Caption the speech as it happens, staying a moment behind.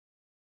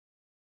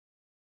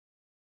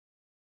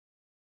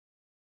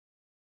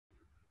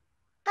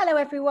Hello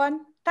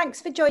everyone,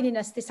 thanks for joining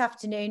us this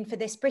afternoon for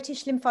this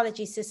British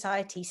Lymphology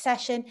Society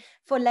session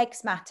for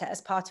Legs Matter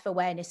as part of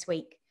Awareness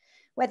Week.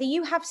 Whether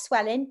you have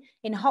swelling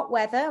in hot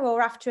weather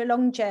or after a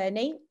long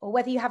journey, or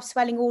whether you have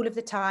swelling all of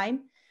the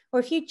time, or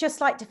if you'd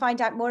just like to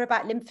find out more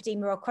about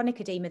lymphedema or chronic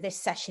edema, this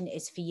session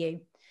is for you.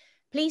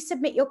 Please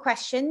submit your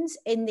questions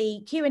in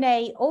the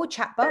Q&A or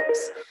chat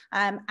box,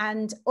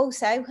 and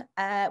also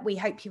we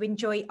hope you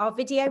enjoy our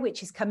video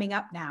which is coming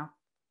up now.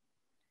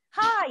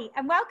 Hi,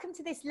 and welcome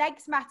to this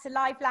Legs Matter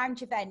live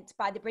lounge event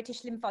by the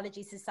British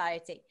Lymphology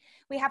Society.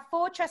 We have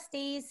 4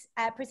 trustees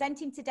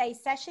presenting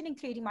today's session,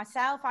 including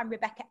myself. I'm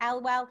Rebecca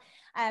Elwell.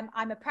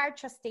 I'm a proud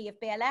trustee of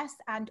BLS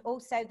and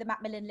also the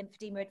Macmillan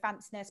Lymphedema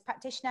Advanced Nurse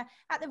Practitioner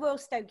at the Royal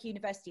Stoke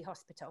University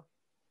Hospital.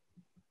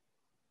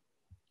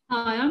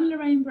 Hi, I'm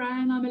Lorraine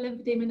Brown. I'm a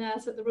lymphedema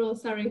nurse at the Royal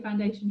Surrey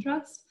Foundation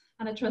Trust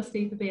and a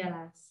trustee for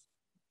BLS.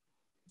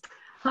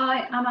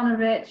 Hi, I'm Anna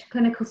Rich,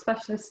 clinical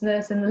specialist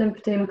nurse in the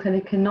lymphedema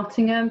clinic in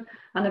Nottingham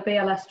and a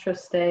BLS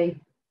trustee.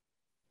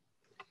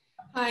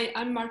 Hi,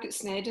 I'm Margaret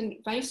Snedden,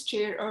 Vice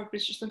Chair of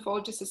British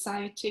Lymphology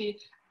Society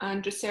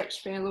and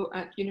Research Fellow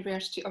at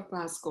University of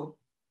Glasgow.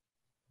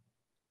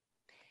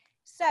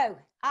 So,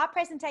 our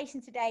presentation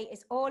today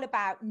is all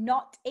about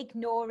not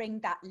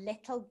ignoring that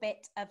little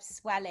bit of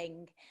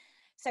swelling.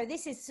 So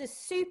this is a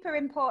super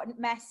important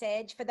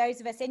message for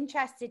those of us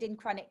interested in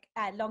chronic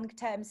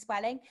long-term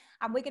swelling,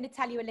 and we're going to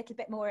tell you a little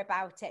bit more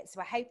about it. So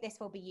I hope this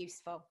will be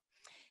useful.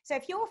 So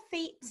if your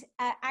feet,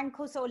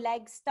 ankles or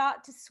legs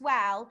start to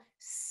swell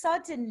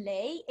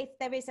suddenly, if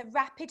there is a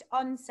rapid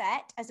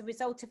onset as a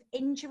result of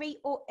injury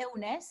or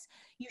illness,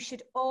 you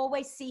should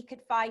always seek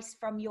advice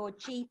from your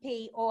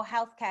GP or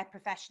healthcare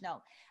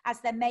professional,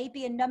 as there may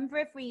be a number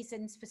of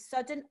reasons for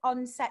sudden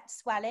onset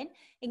swelling,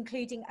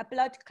 including a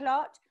blood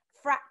clot,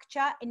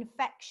 fracture,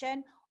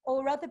 infection,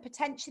 or other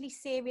potentially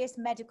serious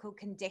medical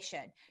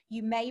condition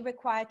you may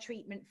require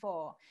treatment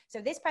for.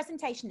 So this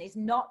presentation is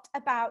not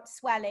about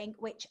swelling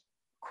which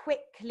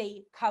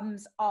quickly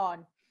comes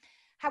on.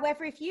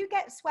 However, if you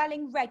get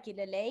swelling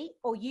regularly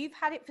or you've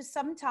had it for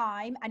some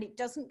time and it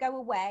doesn't go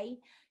away,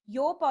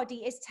 your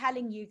body is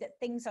telling you that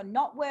things are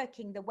not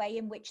working the way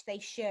in which they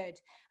should,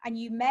 and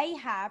you may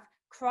have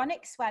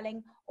chronic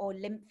swelling or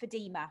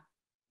lymphedema.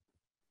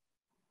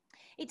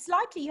 It's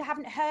likely you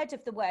haven't heard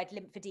of the word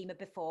lymphedema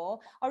before,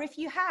 or if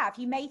you have,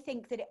 you may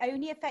think that it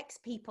only affects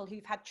people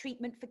who've had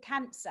treatment for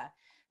cancer.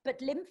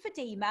 But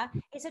lymphedema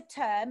is a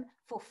term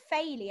for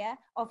failure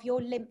of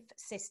your lymph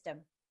system.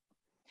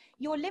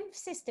 Your lymph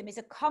system is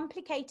a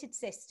complicated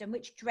system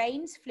which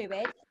drains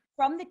fluid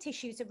from the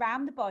tissues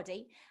around the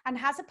body and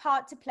has a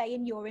part to play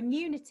in your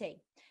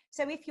immunity.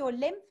 So if your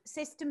lymph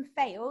system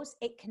fails,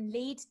 it can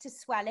lead to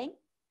swelling,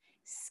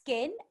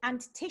 skin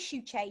and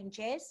tissue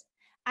changes,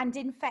 and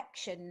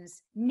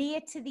infections near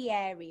to the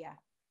area.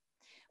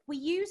 We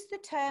use the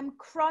term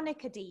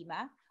chronic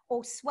edema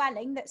or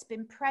swelling that's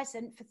been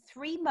present for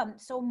 3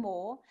 months or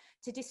more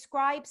to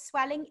describe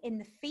swelling in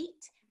the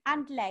feet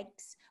and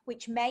legs,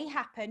 which may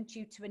happen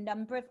due to a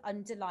number of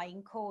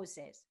underlying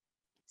causes.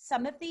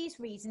 Some of these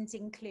reasons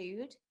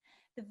include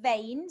the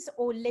veins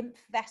or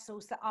lymph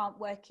vessels that aren't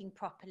working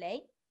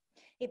properly.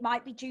 It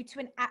might be due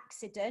to an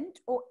accident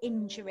or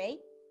injury.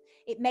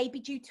 It may be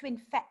due to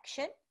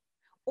infection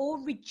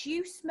or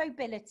reduced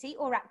mobility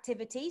or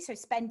activity, so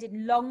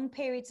spending long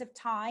periods of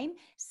time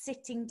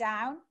sitting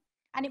down.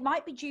 And it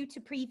might be due to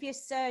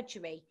previous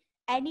surgery.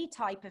 Any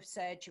type of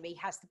surgery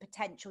has the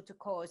potential to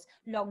cause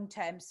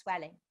long-term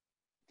swelling.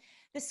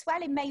 The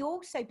swelling may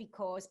also be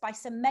caused by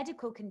some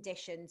medical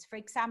conditions, for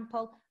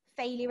example,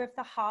 failure of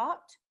the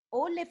heart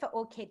or liver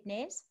or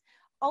kidneys,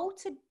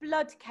 altered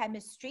blood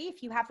chemistry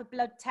if you have a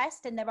blood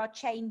test and there are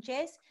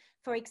changes,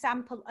 for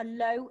example, a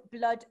low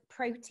blood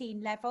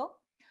protein level,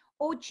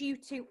 or due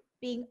to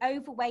being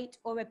overweight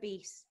or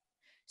obese.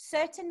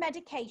 Certain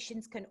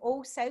medications can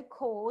also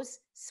cause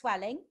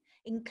swelling,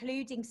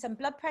 including some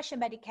blood pressure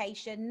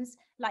medications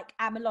like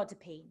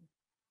amlodipine.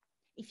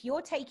 If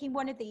you're taking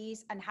one of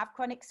these and have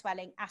chronic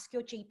swelling, ask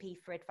your GP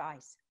for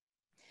advice.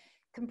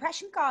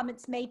 Compression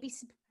garments may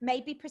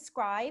be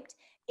prescribed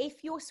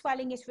if your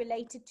swelling is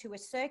related to a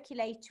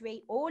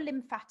circulatory or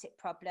lymphatic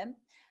problem.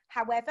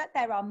 However,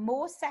 there are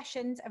more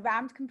sessions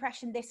around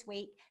compression this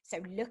week, so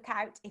look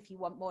out if you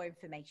want more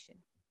information.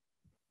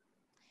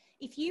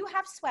 If you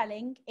have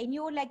swelling in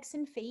your legs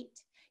and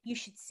feet, you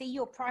should see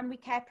your primary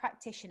care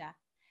practitioner.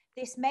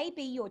 This may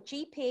be your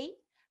GP,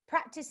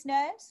 practice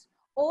nurse,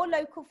 or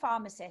local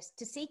pharmacist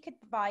to seek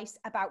advice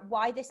about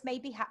why this may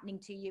be happening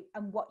to you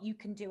and what you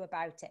can do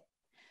about it.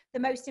 The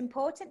most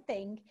important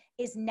thing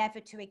is never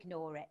to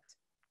ignore it.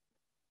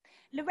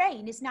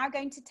 Lorraine is now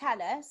going to tell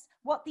us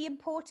what the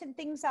important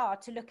things are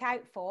to look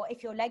out for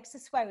if your legs are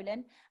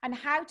swollen and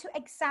how to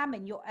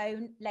examine your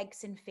own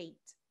legs and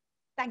feet.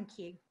 Thank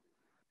you.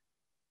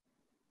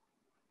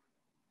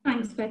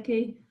 Thanks,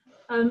 Becky.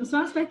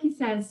 So as Becky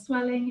says,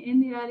 swelling in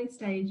the early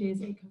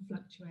stages, it can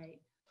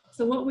fluctuate.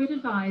 So what we'd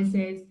advise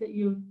is that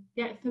you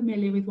get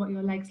familiar with what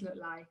your legs look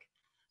like.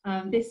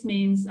 This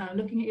means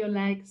looking at your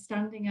legs,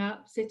 standing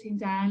up, sitting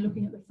down,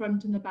 looking at the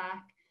front and the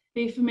back,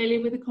 be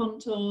familiar with the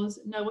contours,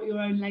 know what your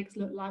own legs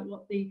look like,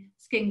 what the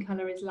skin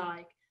colour is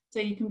like, so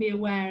you can be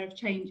aware of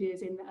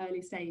changes in the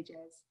early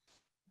stages.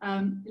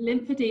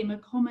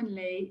 Lymphedema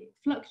commonly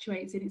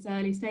fluctuates in its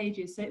early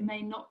stages, so it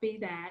may not be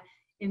there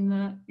in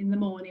the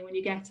morning when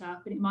you get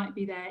up, and it might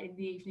be there in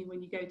the evening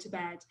when you go to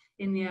bed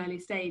in the early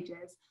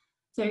stages.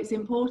 So it's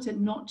important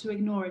not to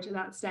ignore it at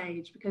that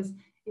stage, because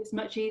it's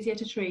much easier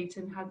to treat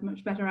and have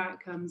much better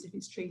outcomes if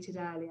it's treated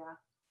earlier.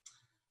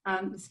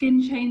 The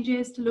skin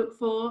changes to look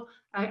for,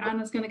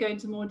 Anna's going to go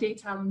into more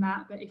detail on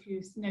that, but if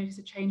you notice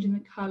a change in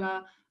the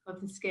colour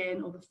of the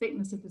skin or the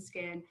thickness of the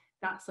skin,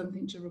 that's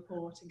something to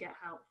report and get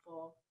help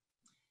for.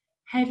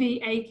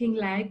 Heavy aching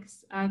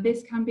legs,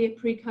 this can be a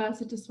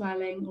precursor to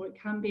swelling, or it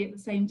can be at the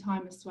same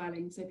time as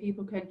swelling. So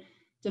people can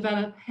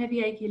develop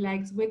heavy achy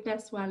legs with their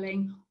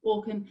swelling,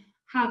 or can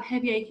have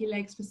heavy achy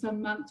legs for some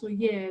months or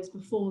years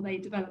before they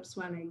develop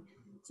swelling.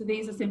 So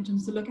these are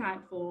symptoms to look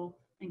out for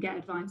and get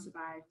advice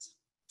about.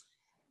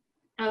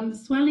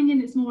 Swelling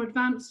in its more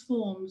advanced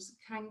forms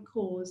can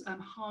cause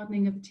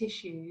hardening of the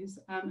tissues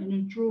and a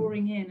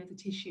drawing in of the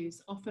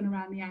tissues, often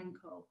around the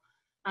ankle.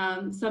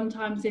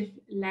 Sometimes if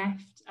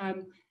left,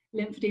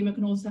 lymphedema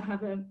can also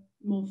have a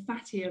more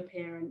fatty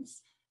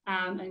appearance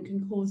and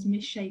can cause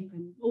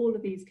misshapen. All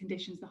of these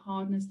conditions, the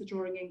hardness, the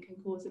drawing in, can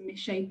cause a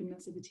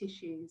misshapenness of the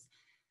tissues.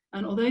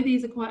 And although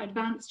these are quite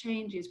advanced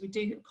changes, we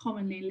do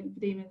commonly in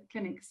lymphedema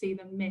clinics see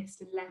them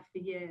missed and left for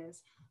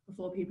years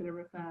before people are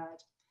referred.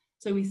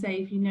 So we say,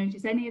 if you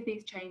notice any of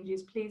these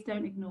changes, please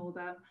don't ignore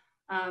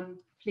them.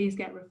 Please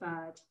get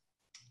referred.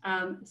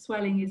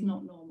 Swelling is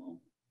not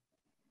normal.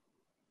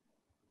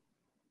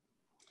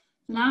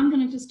 Now I'm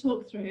going to just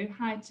talk through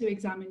how to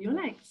examine your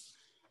legs.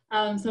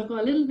 So I've got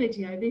a little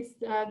video.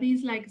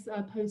 These legs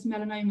are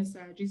post-melanoma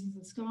surgery. This is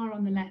a scar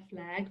on the left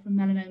leg from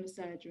melanoma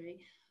surgery.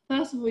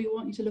 First of all, you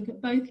want you to look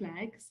at both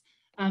legs,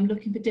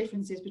 looking for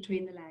differences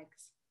between the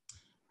legs,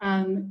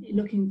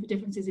 looking for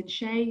differences in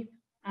shape,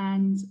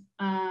 and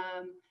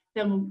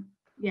then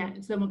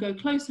we'll go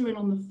closer in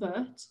on the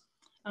foot,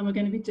 and we're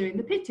going to be doing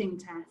the pitting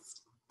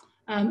test.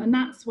 And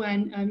that's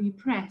when you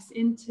press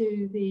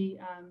into the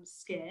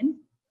skin,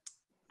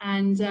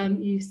 and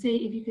you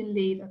see if you can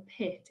leave a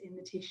pit in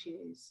the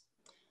tissues.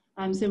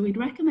 So we'd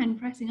recommend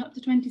pressing up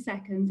to 20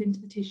 seconds into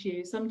the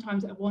tissue.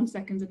 Sometimes at 1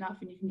 second's enough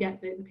and you can get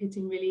the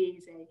pitting really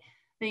easy.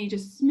 Then you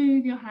just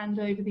smooth your hand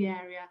over the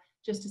area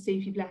just to see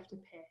if you've left a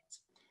pit.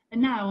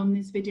 And now on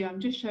this video, I'm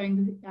just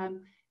showing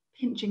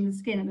pinching the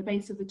skin at the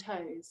base of the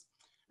toes.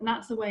 And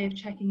that's a way of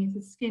checking if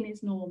the skin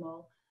is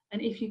normal.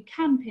 And if you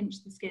can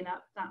pinch the skin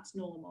up, that's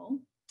normal.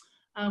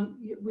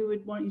 We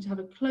would want you to have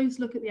a close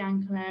look at the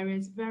ankle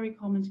areas. Very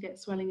common to get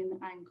swelling in the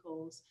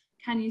ankles.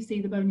 Can you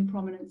see the bony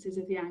prominences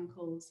of the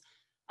ankles?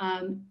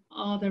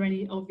 Are there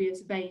any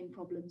obvious vein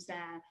problems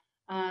there?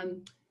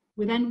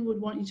 We then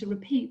would want you to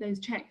repeat those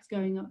checks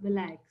going up the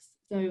legs.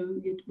 So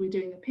we're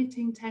doing the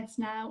pitting test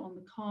now on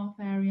the calf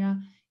area.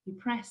 You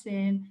press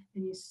in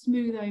and you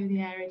smooth over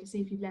the area to see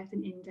if you've left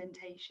an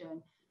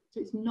indentation. So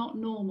it's not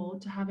normal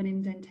to have an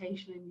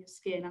indentation in your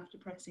skin after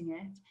pressing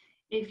it.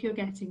 If you're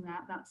getting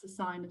that, that's a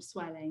sign of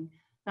swelling.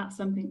 That's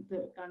something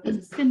that is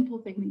a simple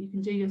thing that you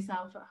can do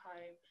yourself at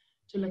home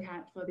to look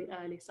out for the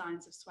early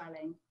signs of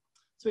swelling.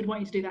 So we'd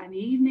want you to do that in the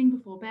evening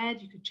before bed.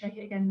 You could check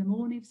it again in the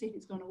morning to see if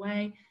it's gone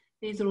away.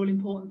 These are all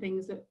important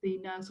things that the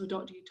nurse or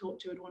doctor you talk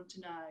to would want to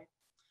know.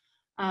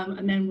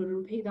 And then we'll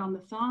repeat that on the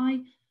thigh.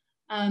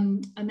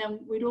 And then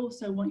we'd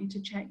also want you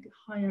to check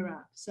higher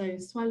up. So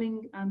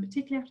swelling,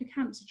 particularly after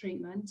cancer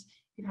treatment,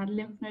 if you've had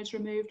lymph nodes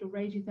removed or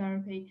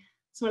radiotherapy,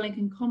 swelling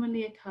can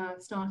commonly occur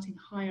starting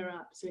higher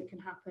up. So it can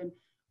happen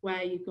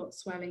where you've got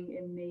swelling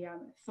in the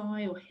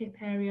thigh or hip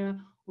area,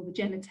 or the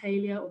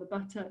genitalia or the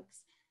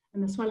buttocks.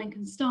 And the swelling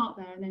can start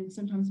there and then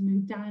sometimes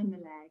move down the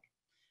leg.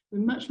 We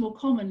much more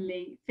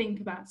commonly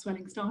think about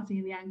swelling starting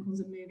in the ankles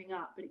and moving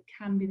up, but it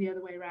can be the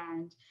other way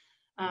around.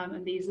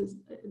 And these are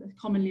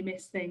commonly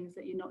missed things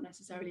that you're not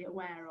necessarily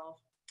aware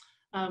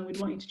of. We'd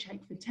want you to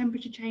check for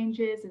temperature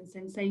changes and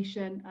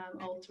sensation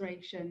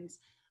alterations,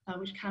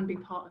 which can be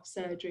part of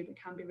surgery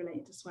but can be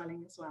related to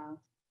swelling as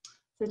well.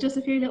 So just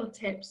a few little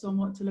tips on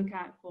what to look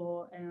out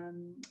for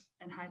and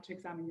how to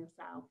examine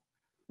yourself.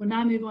 We'll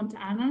now move on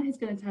to Anna, who's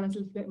going to tell us a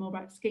little bit more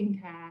about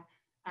skincare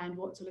and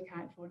what to look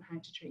out for and how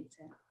to treat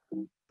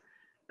it.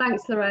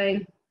 Thanks,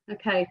 Lorraine.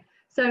 Okay,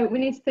 so we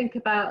need to think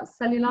about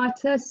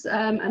cellulitis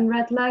and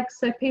red legs.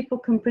 So people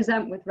can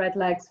present with red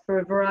legs for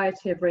a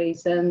variety of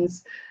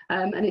reasons,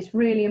 and it's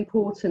really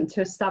important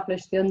to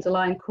establish the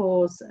underlying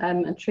cause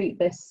and treat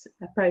this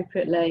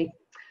appropriately.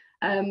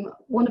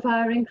 One of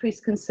our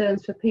increased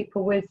concerns for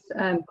people with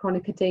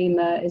chronic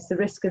edema is the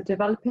risk of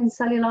developing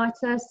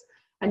cellulitis,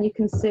 and you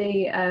can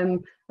see a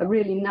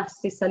really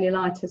nasty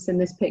cellulitis in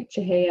this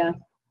picture here.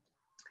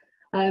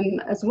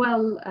 As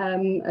well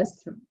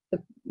as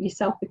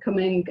yourself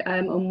becoming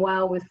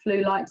unwell with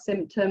flu-like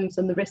symptoms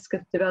and the risk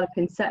of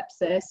developing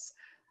sepsis,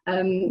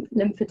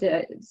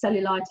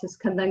 cellulitis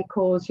can then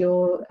cause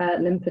your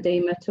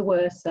lymphedema to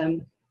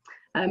worsen.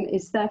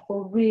 It's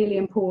therefore really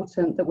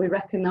important that we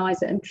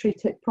recognise it and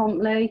treat it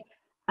promptly,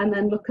 and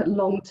then look at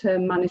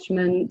long-term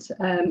management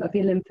of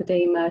your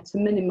lymphedema to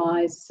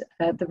minimise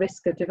the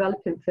risk of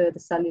developing further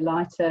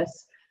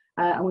cellulitis.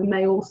 And we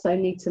may also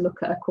need to look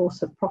at a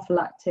course of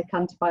prophylactic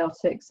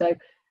antibiotics, so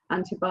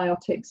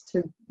antibiotics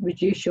to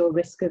reduce your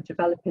risk of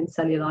developing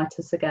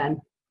cellulitis again.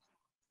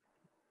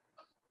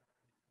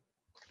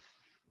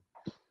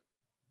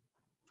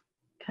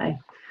 Okay,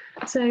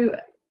 so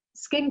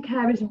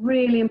skincare is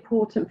really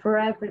important for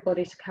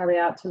everybody to carry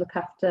out to look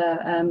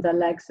after their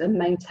legs and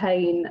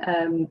maintain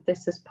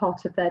this as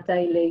part of their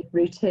daily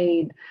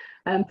routine.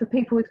 For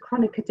people with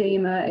chronic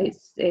edema,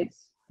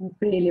 it's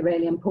really,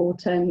 really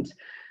important.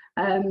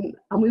 And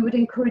we would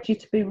encourage you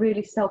to be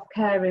really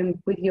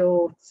self-caring with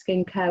your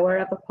skincare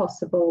wherever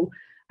possible.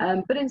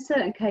 But in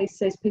certain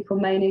cases, people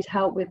may need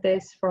help with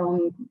this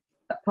from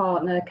a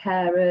partner,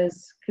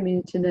 carers,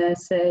 community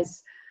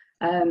nurses.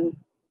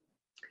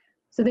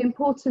 So the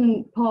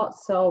important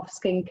parts of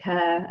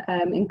skincare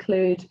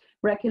include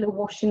regular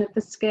washing of the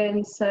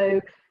skin.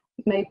 So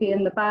maybe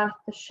in the bath,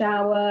 the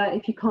shower.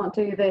 If you can't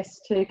do this,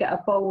 to get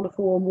a bowl of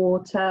warm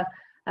water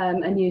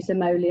and use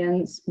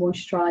emollients,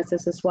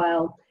 moisturisers as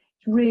well.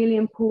 It's really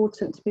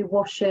important to be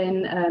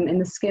washing in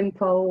the skin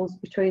folds,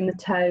 between the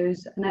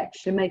toes, and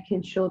actually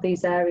making sure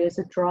these areas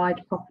are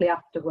dried properly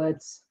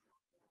afterwards.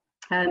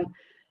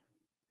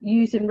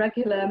 Using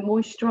regular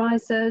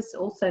moisturisers,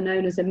 also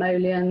known as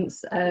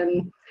emollients,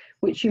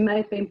 which you may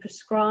have been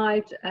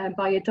prescribed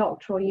by your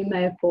doctor or you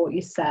may have bought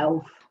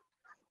yourself.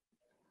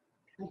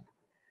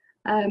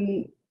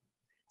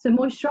 So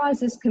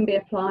moisturisers can be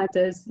applied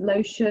as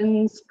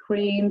lotions,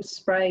 creams,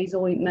 sprays,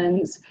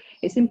 ointments.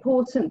 It's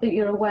important that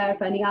you're aware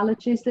of any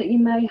allergies that you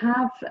may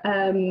have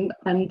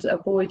and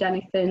avoid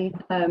anything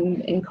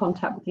in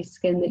contact with your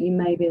skin that you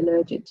may be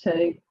allergic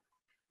to.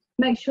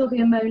 Make sure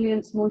the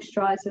emollients,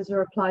 moisturisers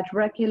are applied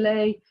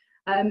regularly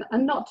and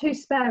not too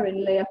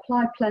sparingly.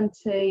 Apply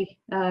plenty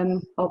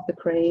of the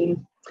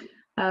cream.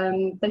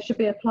 They should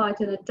be applied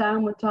in a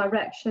downward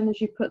direction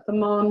as you put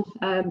them on,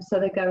 so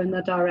they go in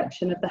the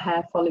direction of the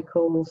hair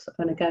follicles,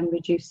 and again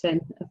reducing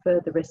a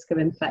further risk of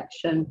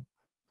infection.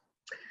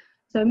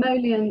 So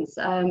emollients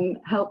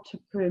help to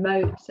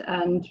promote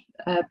and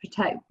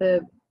protect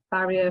the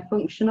barrier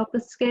function of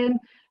the skin,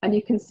 and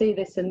you can see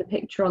this in the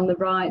picture on the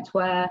right,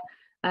 where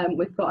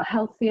we've got a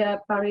healthier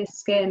barrier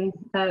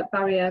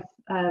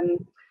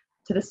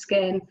to the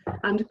skin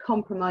and a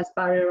compromised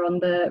barrier on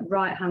the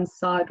right hand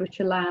side, which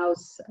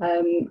allows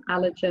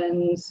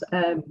allergens,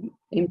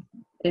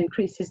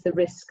 increases the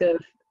risk of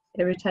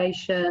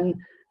irritation,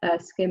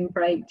 skin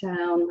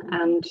breakdown,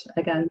 and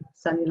again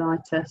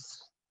cellulitis.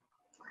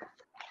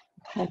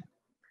 Okay.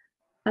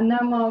 And now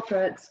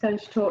Margaret's going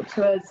to talk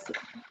to us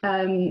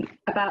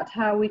about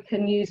how we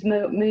can use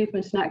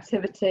movement and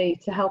activity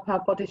to help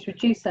our bodies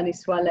reduce any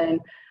swelling,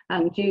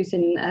 and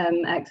using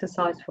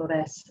exercise for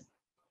this.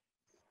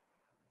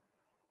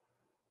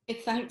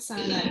 Thanks,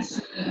 Anna.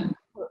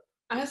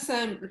 As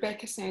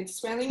Rebecca said,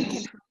 swelling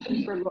can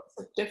happen for lots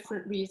of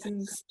different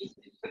reasons,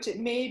 but it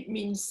may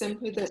mean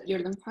simply that your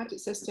lymphatic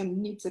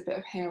system needs a bit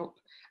of help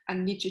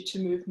and needs you to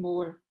move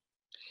more.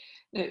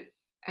 Now,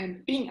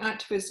 being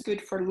active is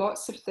good for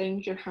lots of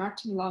things, your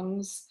heart and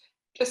lungs,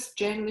 just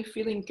generally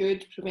feeling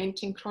good,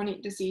 preventing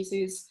chronic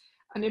diseases,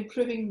 and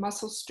improving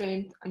muscle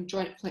strength and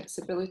joint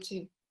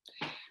flexibility.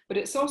 But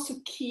it's also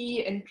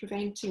key in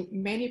preventing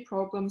many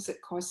problems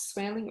that cause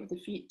swelling of the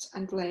feet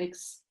and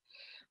legs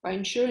by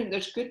ensuring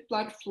there's good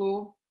blood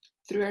flow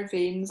through our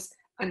veins,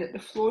 and that the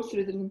flow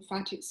through the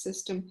lymphatic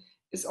system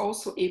is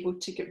also able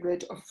to get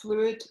rid of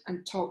fluid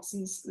and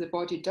toxins the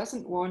body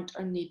doesn't want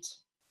or need.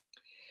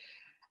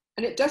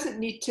 And it doesn't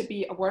need to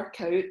be a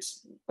workout,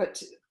 but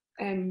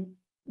the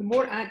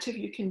more active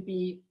you can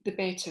be, the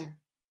better.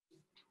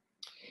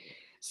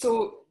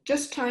 So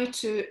just try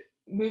to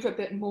move a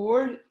bit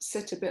more,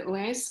 sit a bit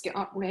less, get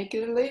up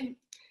regularly.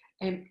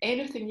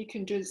 Anything you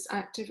can do that's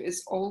active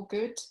is all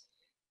good,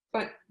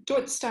 but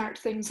don't start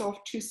things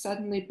off too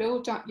suddenly.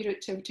 Build up your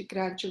activity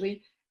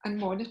gradually and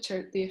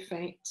monitor the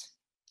effect.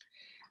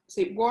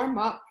 So warm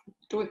up,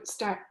 don't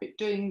start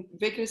doing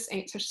vigorous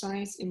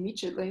exercise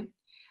immediately,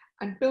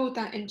 and build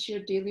that into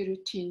your daily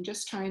routine.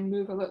 Just try and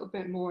move a little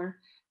bit more.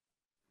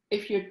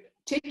 If you're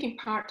taking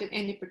part in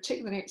any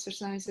particular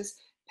exercises,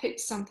 pick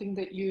something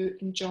that you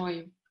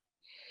enjoy.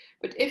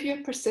 But if you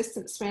have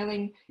persistent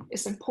swelling,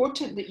 it's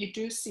important that you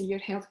do see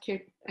your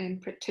healthcare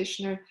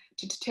practitioner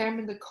to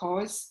determine the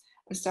cause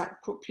and start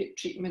appropriate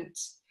treatment.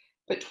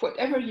 But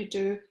whatever you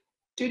do,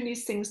 doing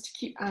these things to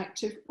keep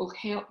active will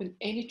help in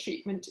any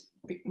treatment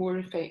be more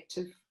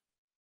effective.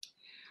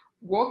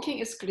 Walking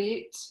is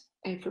great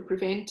for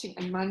preventing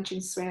and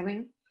managing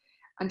swelling.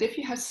 And if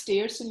you have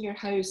stairs in your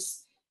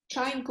house,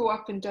 try and go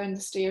up and down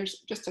the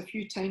stairs just a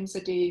few times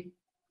a day.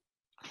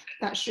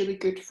 That's really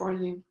good for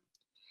you.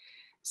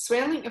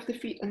 Swelling of the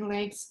feet and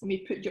legs may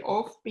put you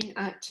off being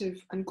active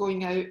and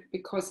going out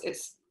because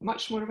it's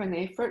much more of an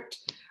effort,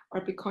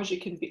 or because you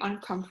can be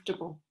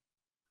uncomfortable.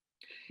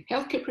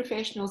 Healthcare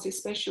professionals,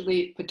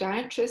 especially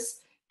podiatrists,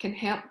 can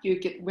help you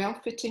get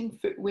well-fitting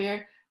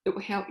footwear that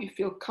will help you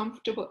feel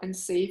comfortable and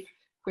safe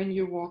when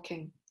you're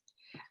walking.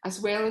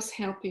 as well as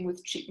helping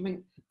with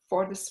treatment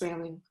for the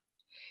swelling.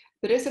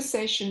 There is a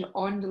session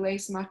on the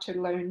Legs Matter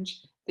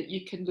Lounge that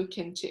you can look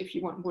into if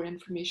you want more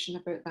information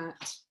about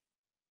that.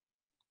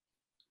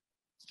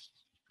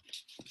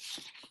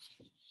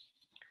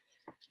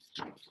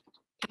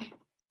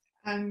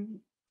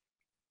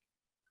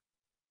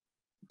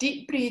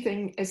 Deep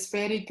breathing is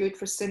very good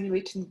for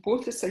stimulating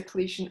both the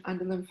circulation and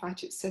the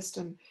lymphatic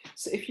system.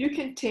 So if you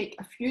can take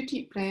a few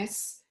deep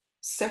breaths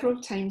several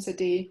times a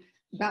day,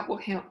 that will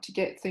help to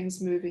get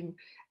things moving.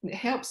 And it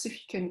helps if you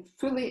can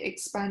fully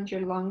expand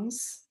your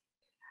lungs.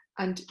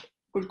 And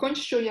we're going to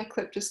show you a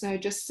clip just now,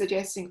 just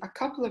suggesting a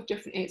couple of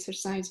different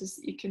exercises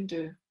that you can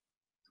do.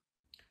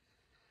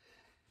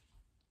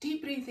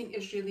 Deep breathing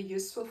is really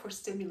useful for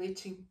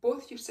stimulating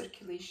both your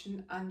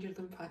circulation and your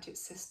lymphatic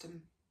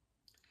system.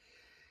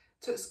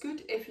 So it's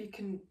good if you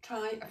can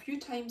try a few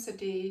times a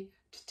day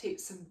to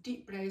take some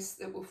deep breaths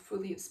that will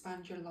fully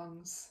expand your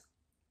lungs.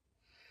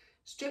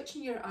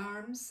 Stretching your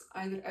arms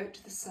either out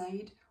to the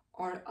side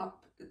or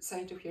up the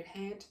side of your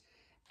head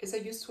is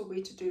a useful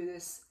way to do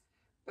this,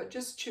 but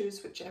just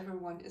choose whichever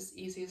one is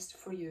easiest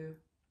for you.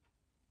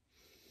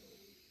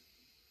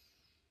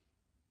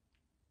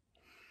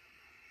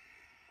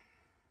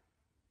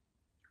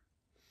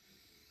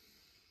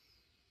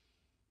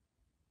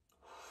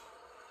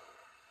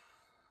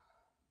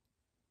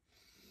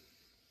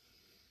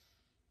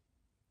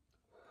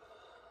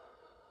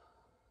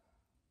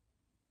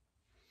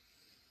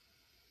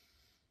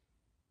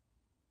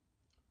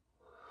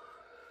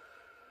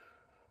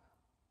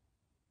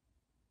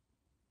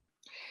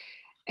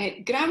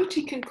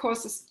 Gravity can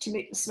cause us to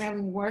make the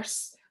swelling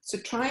worse, so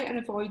try and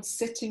avoid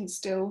sitting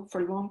still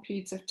for long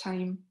periods of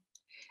time.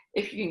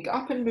 If you can get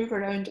up and move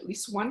around at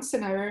least once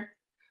an hour,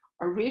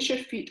 or raise your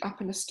feet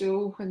up in a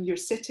stool when you're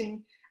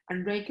sitting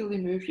and regularly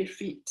move your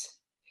feet.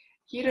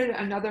 Here are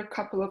another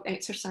couple of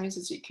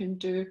exercises you can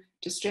do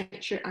to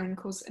stretch your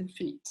ankles and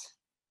feet.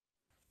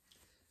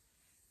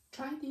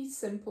 Try these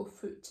simple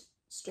foot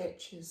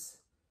stretches.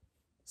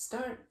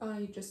 Start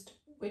by just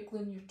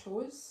wiggling your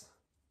toes,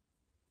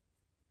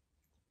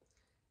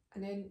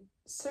 and then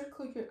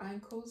circle your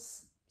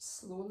ankles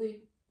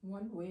slowly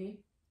one way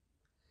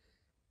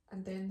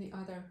and then the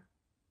other.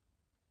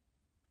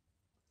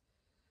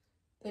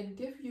 Then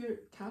give your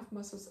calf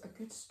muscles a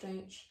good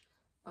stretch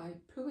by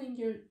pulling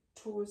your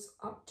toes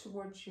up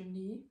towards your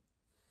knee,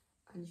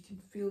 and you can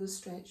feel the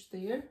stretch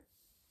there.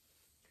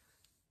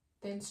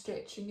 Then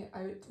stretching it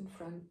out in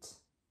front.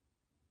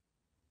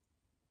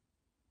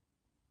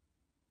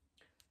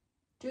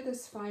 Do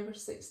this 5 or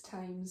 6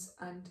 times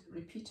and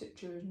repeat it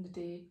during the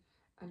day,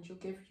 and you'll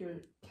give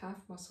your calf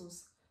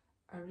muscles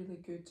a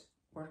really good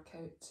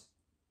workout.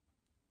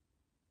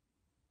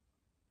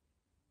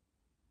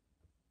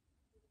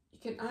 You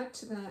can add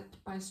to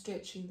that by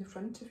stretching the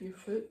front of your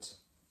foot.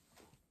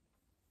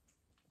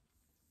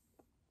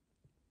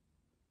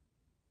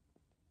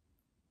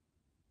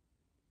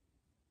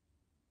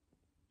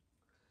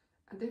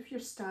 And if you're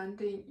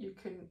standing, you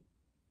can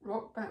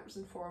rock backwards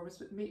and forwards,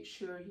 but make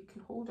sure you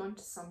can hold on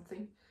to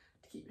something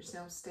to keep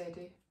yourself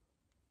steady.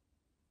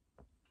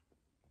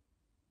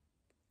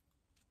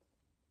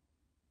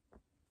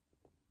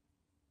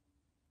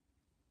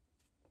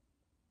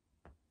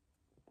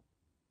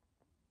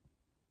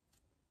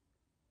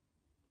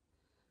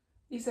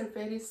 These are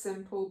very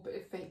simple but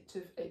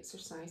effective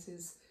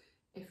exercises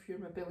if your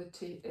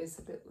mobility is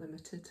a bit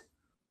limited.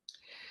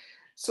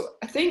 So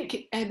I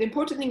think the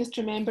important thing is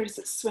to remember is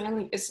that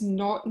swelling is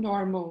not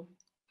normal.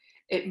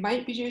 It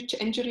might be due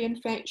to injury,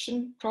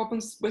 infection,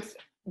 problems with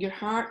your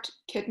heart,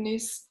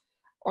 kidneys,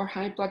 or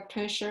high blood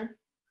pressure,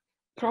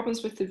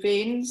 problems with the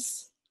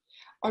veins,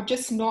 or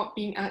just not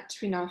being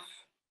active enough.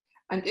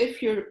 And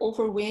if you're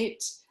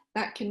overweight,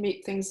 that can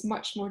make things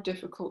much more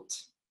difficult.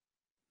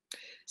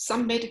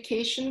 Some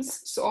medications,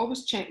 so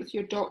always check with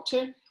your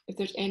doctor if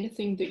there's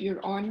anything that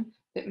you're on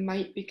that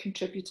might be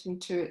contributing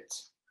to it.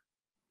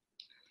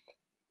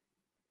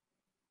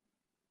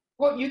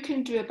 What you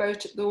can do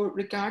about it though,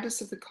 regardless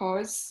of the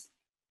cause,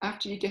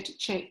 after you get it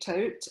checked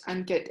out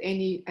and get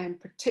any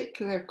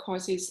particular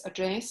causes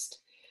addressed,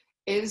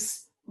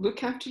 is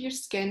look after your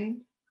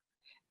skin,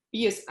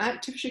 be as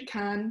active as you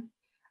can,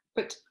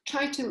 but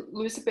try to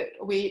lose a bit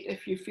of weight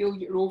if you feel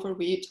you're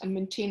overweight and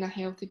maintain a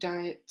healthy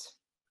diet.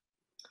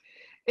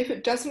 If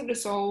it doesn't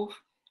resolve,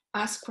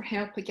 ask for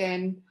help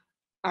again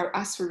or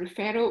ask for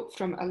referral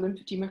from a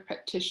lymphedema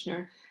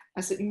practitioner,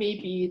 as it may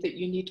be that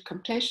you need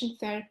compression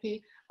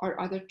therapy or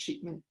other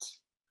treatment.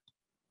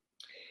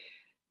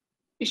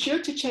 Be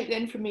sure to check the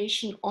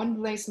information on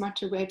the Legs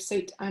Matter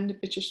website and the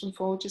British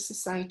Lymphology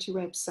Society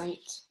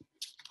website.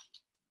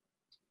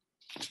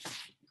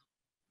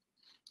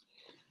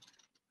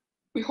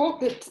 We hope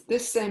that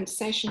this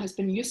session has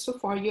been useful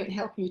for you in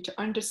helping you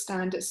to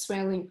understand that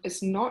swelling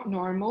is not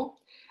normal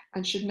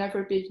and should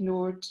never be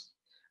ignored.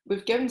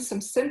 We've given some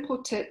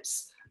simple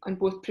tips on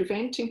both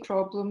preventing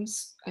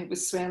problems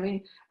with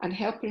swelling and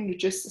helping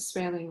reduce the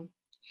swelling.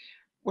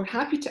 We're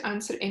happy to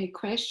answer any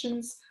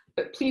questions,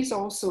 but please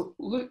also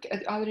look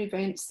at other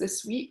events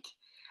this week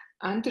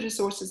and the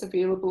resources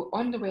available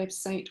on the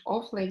website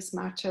of Legs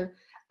Matter.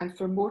 And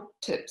for more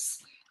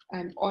tips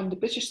on the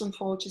British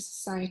Lymphology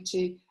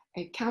Society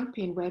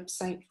campaign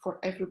website for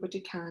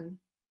Everybody Can.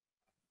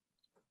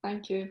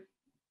 Thank you.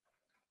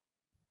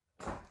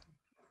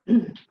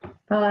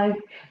 Bye.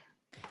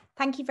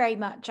 Thank you very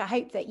much. I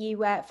hope that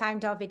you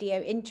found our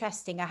video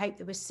interesting. I hope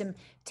there was some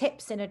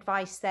tips and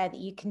advice there that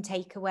you can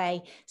take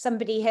away.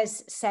 Somebody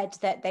has said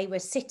that they were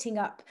sitting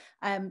up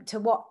to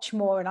watch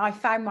more, and I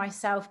found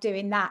myself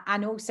doing that,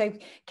 and also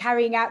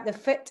carrying out the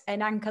foot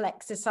and ankle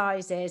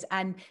exercises.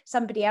 And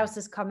somebody else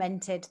has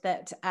commented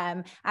that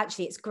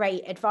actually it's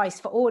great advice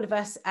for all of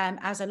us,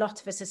 as a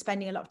lot of us are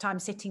spending a lot of time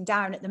sitting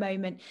down at the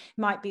moment.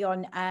 It might be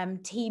on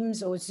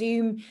Teams or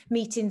Zoom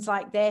meetings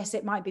like this.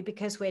 It might be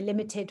because we're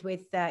limited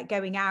with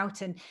going out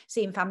and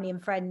seeing family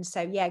and friends.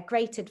 So yeah,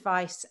 great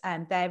advice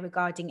there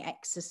regarding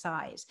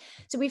exercise.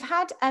 So we've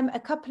had a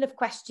couple of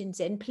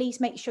questions in. Please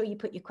make sure you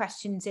put your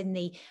questions in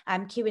the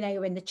Q&A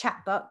or in the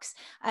chat box.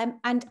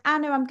 And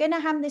Anna, I'm going to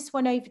hand this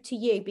one over to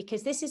you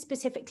because this is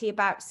specifically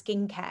about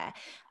skincare.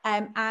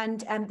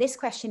 This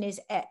question is,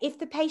 if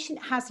the patient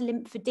has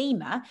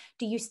lymphedema,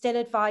 do you still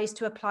advise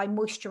to apply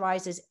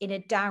moisturizers in a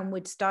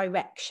downwards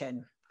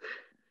direction?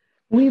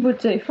 We would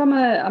do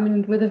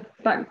with a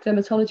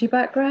dermatology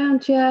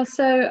background, yeah.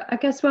 So I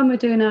guess when we're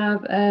doing our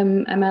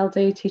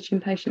MLD, teaching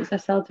patients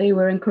SLD,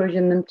 we're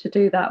encouraging them to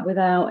do that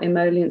without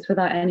emollients,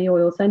 without any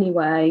oils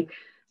anyway.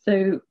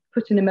 So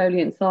putting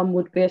emollients on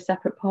would be a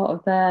separate part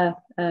of their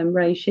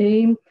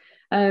regime.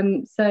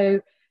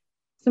 So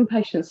some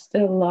patients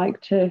still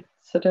like to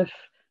sort of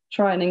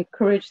try and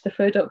encourage the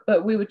foot up,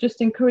 but we would just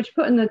encourage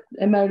putting the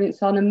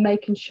emollients on and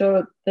making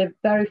sure the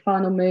very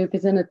final move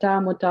is in a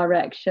downward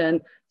direction,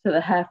 so the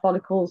hair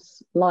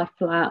follicles lie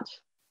flat,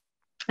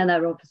 and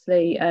they're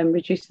obviously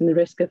reducing the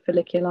risk of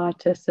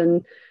folliculitis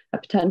and a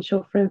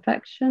potential for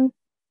infection.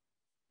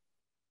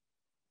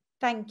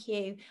 Thank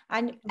you.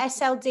 And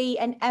SLD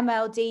and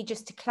MLD,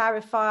 just to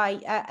clarify,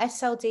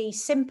 SLD,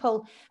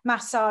 simple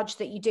massage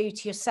that you do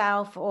to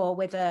yourself or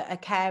with a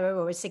carer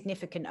or a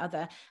significant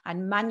other,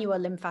 and manual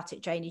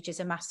lymphatic drainage is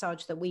a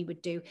massage that we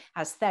would do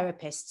as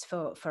therapists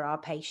for our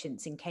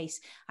patients, in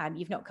case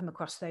you've not come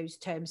across those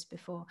terms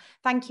before.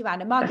 Thank you,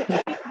 Anna. Margaret,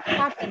 did you want to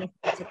add anything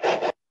to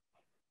that?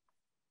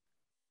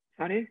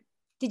 Sorry?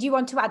 Did you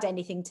want to add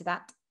anything to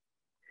that?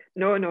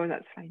 No,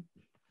 that's fine.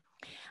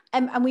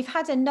 And we've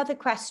had another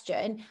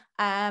question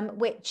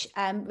which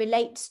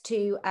relates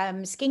to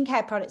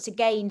skincare products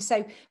again.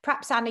 So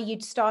perhaps, Anna,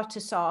 you'd start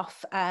us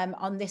off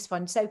on this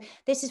one. So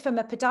this is from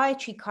a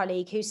podiatry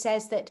colleague who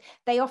says that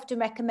they often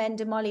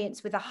recommend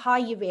emollients with a high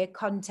urea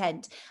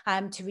content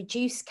to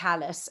reduce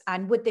callus.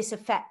 And would this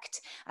affect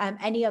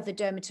any other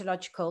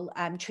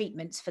dermatological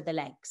treatments for the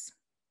legs?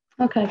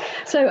 Okay,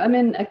 so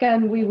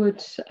again, we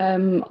would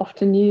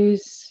often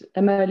use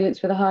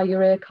emollients with a high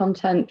urea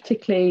content,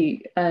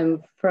 particularly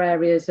for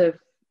areas of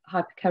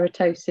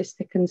hyperkeratosis,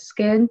 thickened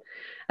skin.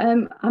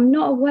 I'm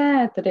not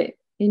aware that it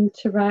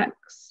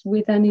interacts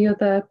with any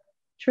other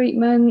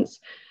treatments.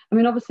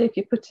 Obviously, if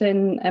you put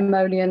in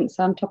emollients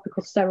and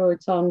topical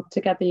steroids on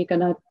together, you're going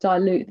to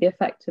dilute the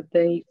effect of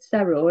the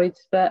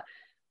steroids, but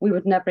we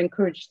would never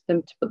encourage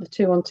them to put the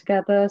two on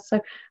together. So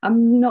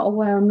I'm not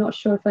aware, I'm not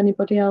sure if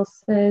anybody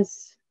else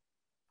is.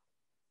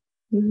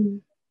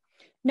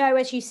 No,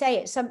 as you say,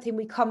 it's something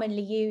we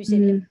commonly use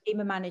in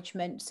lymphedema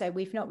management, so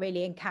we've not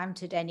really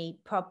encountered any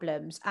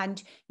problems.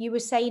 And you were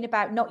saying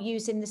about not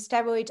using the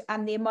steroid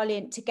and the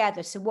emollient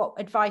together, so what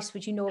advice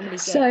would you normally give?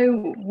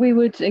 So we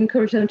would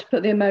encourage them to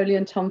put the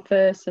emollient on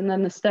first and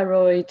then the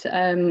steroid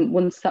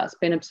once that's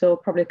been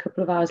absorbed, probably a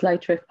couple of hours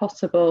later if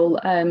possible,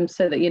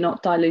 so that you're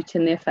not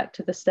diluting the effect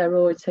of the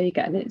steroid, so you're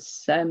getting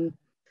its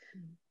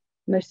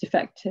most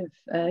effective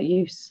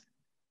use.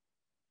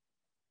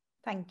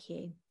 Thank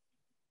you.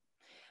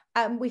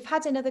 We've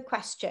had another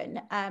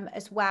question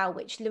as well,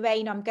 which,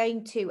 Lorraine, I'm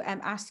going to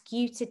ask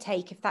you to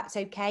take, if that's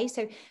okay.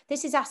 So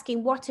this is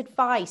asking, what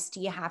advice do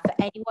you have for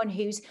anyone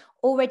who's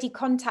already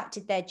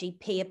contacted their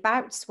GP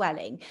about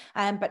swelling,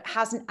 but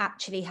hasn't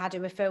actually had a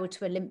referral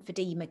to a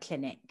lymphedema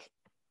clinic?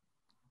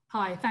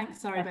 Hi,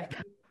 thanks. Sorry, Becky.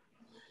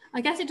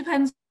 I guess it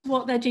depends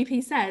what their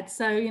GP said.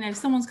 So, if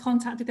someone's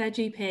contacted their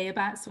GP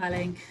about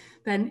swelling,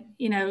 then,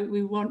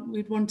 we'd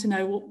want to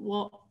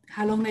know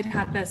how long they'd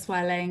had their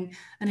swelling,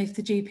 and if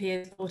the GP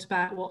has thought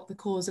about what the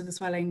cause of the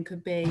swelling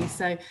could be.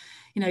 So,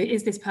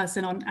 is this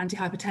person on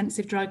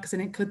antihypertensive drugs,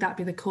 and could that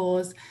be the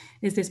cause?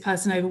 Is this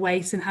person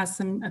overweight and has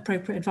some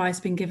appropriate advice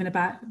being given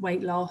about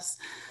weight loss?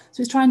 So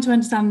it's trying to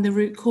understand the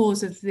root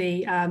cause of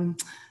the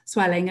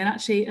swelling. And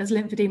actually, as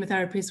lymphedema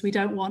therapists, we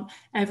don't want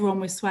everyone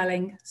with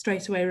swelling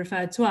straight away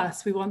referred to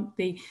us. We want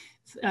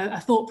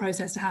a thought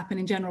process to happen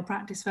in general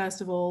practice.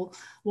 First of all,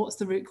 what's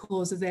the root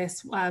cause of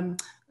this?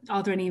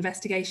 Are there any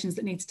investigations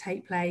that need to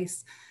take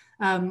place?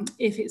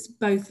 If it's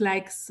both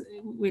legs,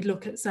 we'd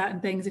look at certain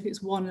things. If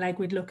it's one leg,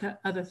 we'd look at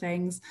other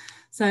things.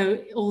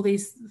 So all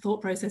these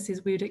thought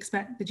processes we would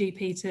expect the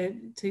GP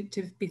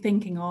to be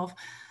thinking of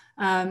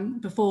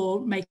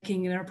before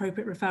making an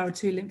appropriate referral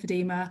to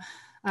lymphedema.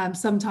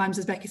 Sometimes,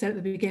 as Becky said at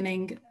the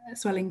beginning,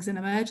 swelling's an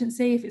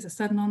emergency. If it's a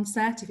sudden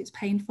onset, if it's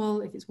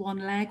painful, if it's one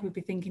leg, we'd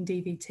be thinking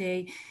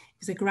DVT. If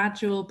it's a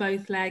gradual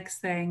both legs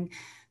thing,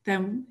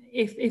 then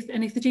if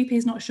the GP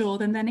is not sure,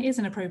 then it is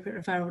an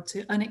appropriate referral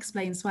to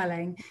unexplained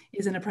swelling,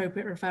 is an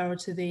appropriate referral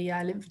to the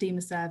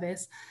lymphedema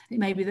service. It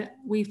may be that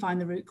we find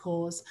the root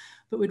cause,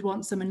 but we'd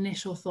want some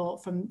initial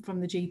thought from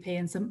the GP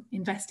and some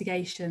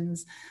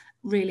investigations.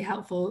 Really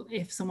helpful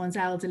if someone's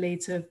elderly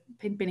to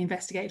have been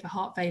investigated for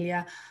heart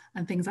failure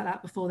and things like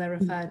that before they're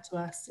referred to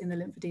us in the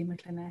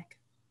lymphedema clinic.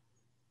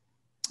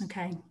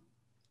 Okay.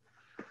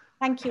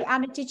 Thank you.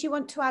 Anna, did you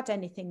want to add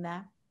anything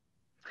there?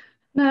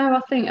 No,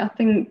 I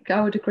think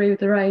I would agree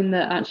with Lorraine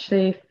that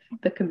actually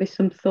there can be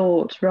some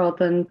thought rather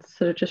than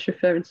sort of just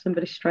referring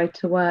somebody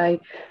straight away.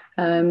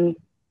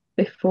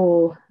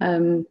 Before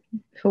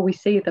we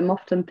see them,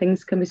 often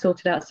things can be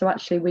sorted out, so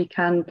actually we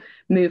can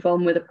move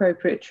on with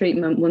appropriate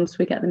treatment once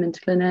we get them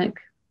into clinic.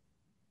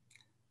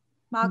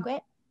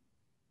 Margaret?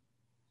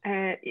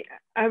 I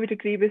would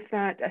agree with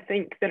that. I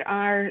think there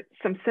are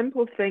some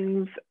simple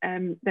things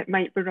that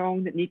might be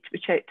wrong that need to be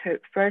checked out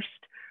first,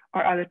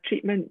 or other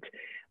treatment.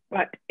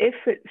 But if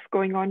it's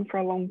going on for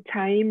a long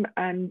time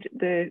and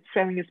the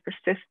swelling is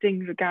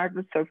persisting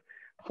regardless of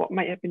what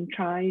might have been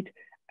tried,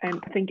 I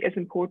think it's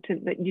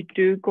important that you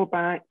do go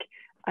back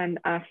and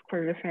ask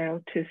for a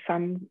referral to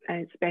some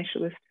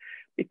specialist,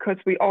 because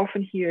we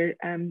often hear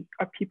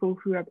of people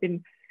who have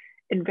been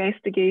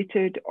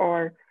investigated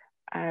or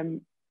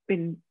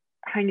been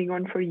hanging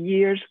on for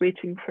years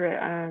waiting for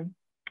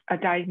a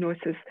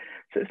diagnosis.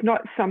 So it's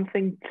not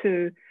something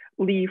to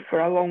leave for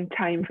a long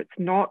time if it's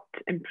not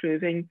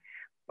improving,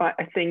 but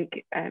I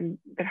think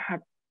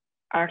there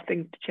are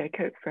things to check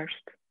out first.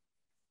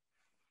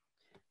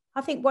 I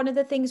think one of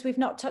the things we've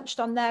not touched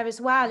on there as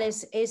well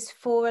is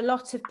for a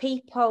lot of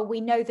people, we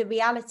know the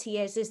reality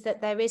is that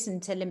there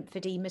isn't a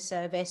lymphedema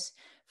service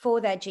for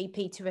their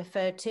GP to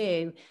refer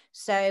to.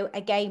 So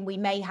again, we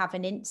may have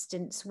an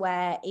instance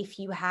where if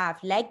you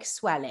have leg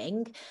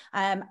swelling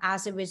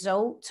as a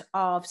result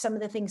of some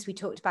of the things we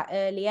talked about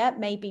earlier,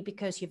 maybe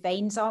because your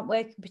veins aren't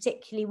working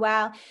particularly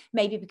well,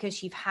 maybe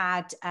because you've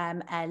had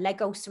a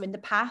leg ulcer in the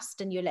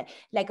past and your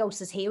leg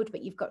ulcer's healed,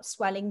 but you've got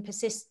swelling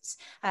persists,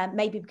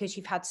 maybe because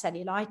you've had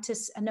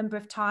cellulitis a number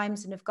of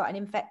times and have got an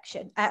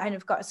infection and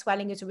have got a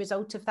swelling as a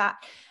result of that.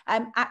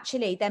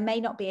 Actually, there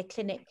may not be a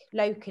clinic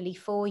locally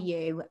for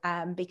you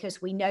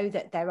because we know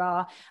that there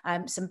are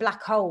some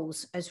black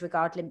holes as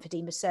regard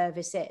lymphedema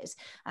services.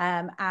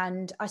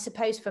 And I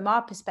suppose from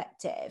our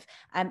perspective,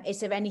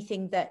 is there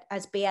anything that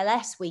as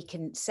BLS we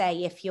can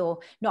say if you're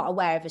not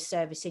aware of a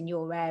service in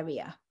your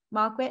area?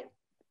 Margaret?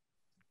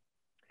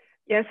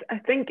 Yes, I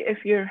think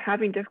if you're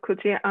having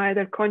difficulty,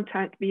 either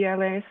contact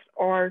BLS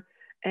or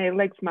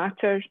Legs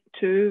Matter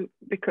too,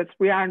 because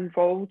we are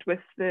involved with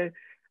the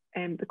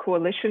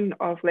coalition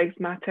of Legs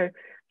Matter.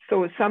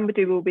 So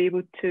somebody will be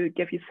able to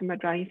give you some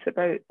advice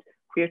about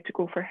where to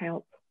go for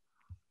help.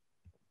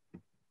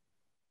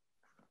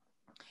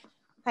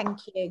 Thank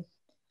you.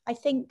 I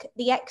think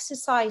the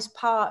exercise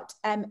part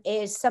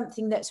is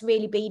something that's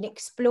really been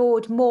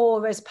explored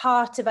more as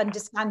part of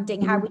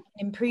understanding how we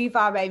can improve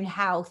our own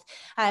health.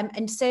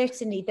 And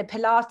certainly the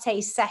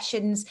Pilates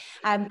sessions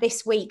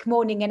this week,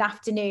 morning and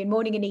afternoon,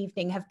 morning and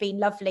evening, have been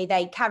lovely.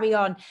 They carry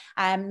on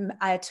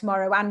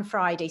tomorrow and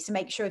Friday. So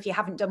make sure if you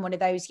haven't done one of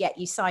those yet,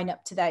 you sign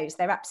up to those.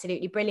 They're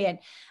absolutely brilliant.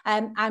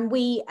 And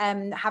we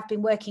have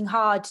been working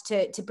hard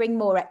to bring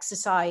more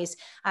exercise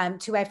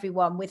to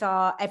everyone with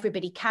our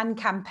Everybody Can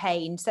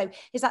campaign. So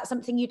is that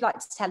something you'd like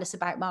to tell us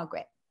about,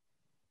 Margaret?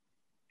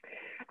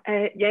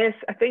 Yes,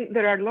 I think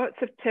there are lots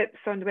of tips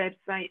on the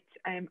website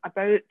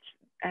about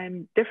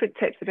different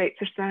types of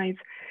exercise,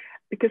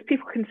 because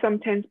people can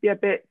sometimes be a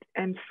bit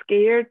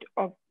scared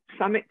of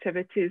some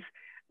activities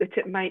that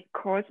it might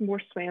cause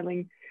more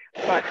swelling.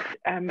 But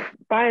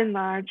by and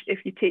large, if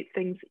you take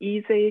things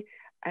easy,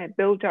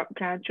 build up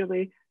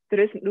gradually,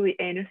 there isn't really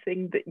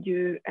anything that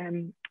you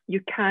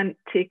can't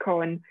take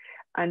on,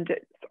 and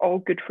it's all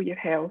good for your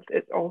health.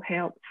 It all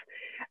helps.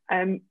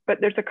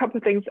 But there's a couple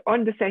of things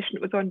on the session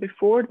that was on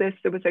before this.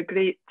 There was a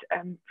great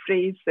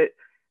phrase that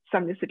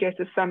somebody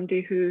suggested,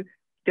 somebody who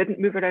didn't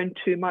move around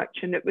too much,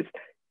 and it was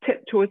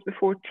tiptoes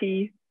before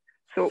tea.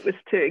 So it was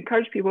to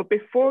encourage people,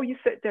 before you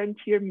sit down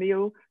to your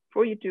meal,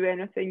 before you do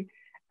anything,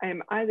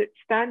 either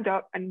stand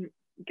up and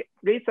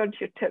raise onto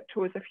your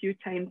tiptoes a few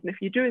times. And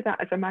if you do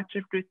that as a matter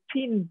of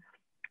routine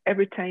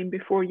every time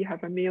before you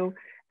have a meal,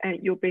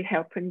 you'll be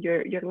helping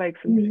your legs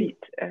and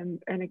feet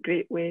in a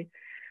great way.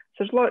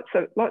 So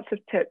there's lots of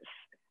tips.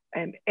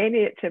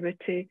 Any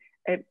activity,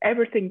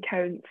 everything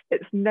counts.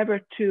 It's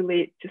never too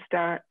late to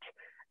start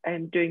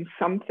doing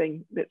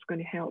something that's going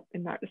to help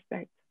in that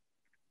respect.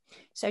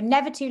 So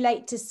never too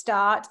late to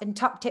start, and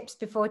top tips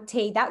before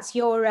tea. That's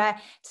your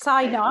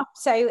sign off.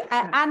 So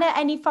Anna,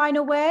 any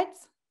final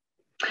words?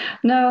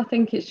 No, I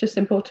think it's just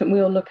important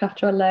we all look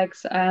after our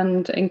legs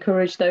and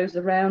encourage those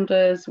around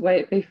us, whether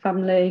it be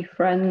family,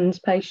 friends,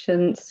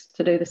 patients,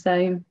 to do the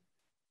same.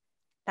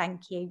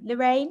 Thank you.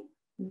 Lorraine?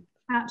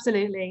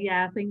 Absolutely,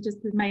 yeah. I think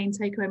just the main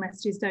takeaway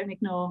message is don't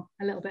ignore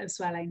a little bit of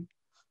swelling.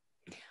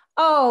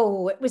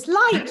 Oh, it was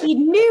like you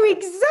knew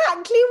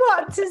exactly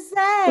what to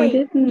say. We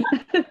didn't.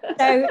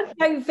 So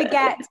don't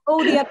forget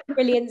all the other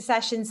brilliant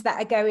sessions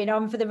that are going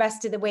on for the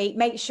rest of the week.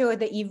 Make sure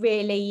that you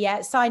really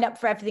sign up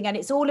for everything, and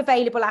it's all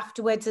available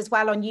afterwards as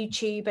well on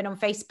YouTube and on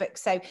Facebook.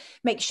 So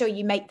make sure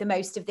you make the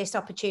most of this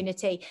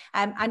opportunity.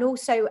 And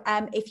also,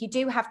 if you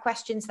do have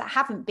questions that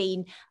haven't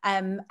been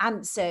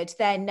answered,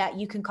 then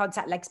you can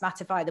contact Legs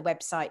Matter via the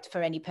website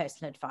for any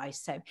personal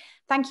advice. So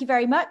thank you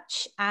very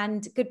much,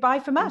 and goodbye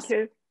from us.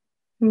 Thank you.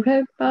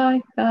 Okay,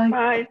 bye. Bye.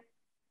 Bye.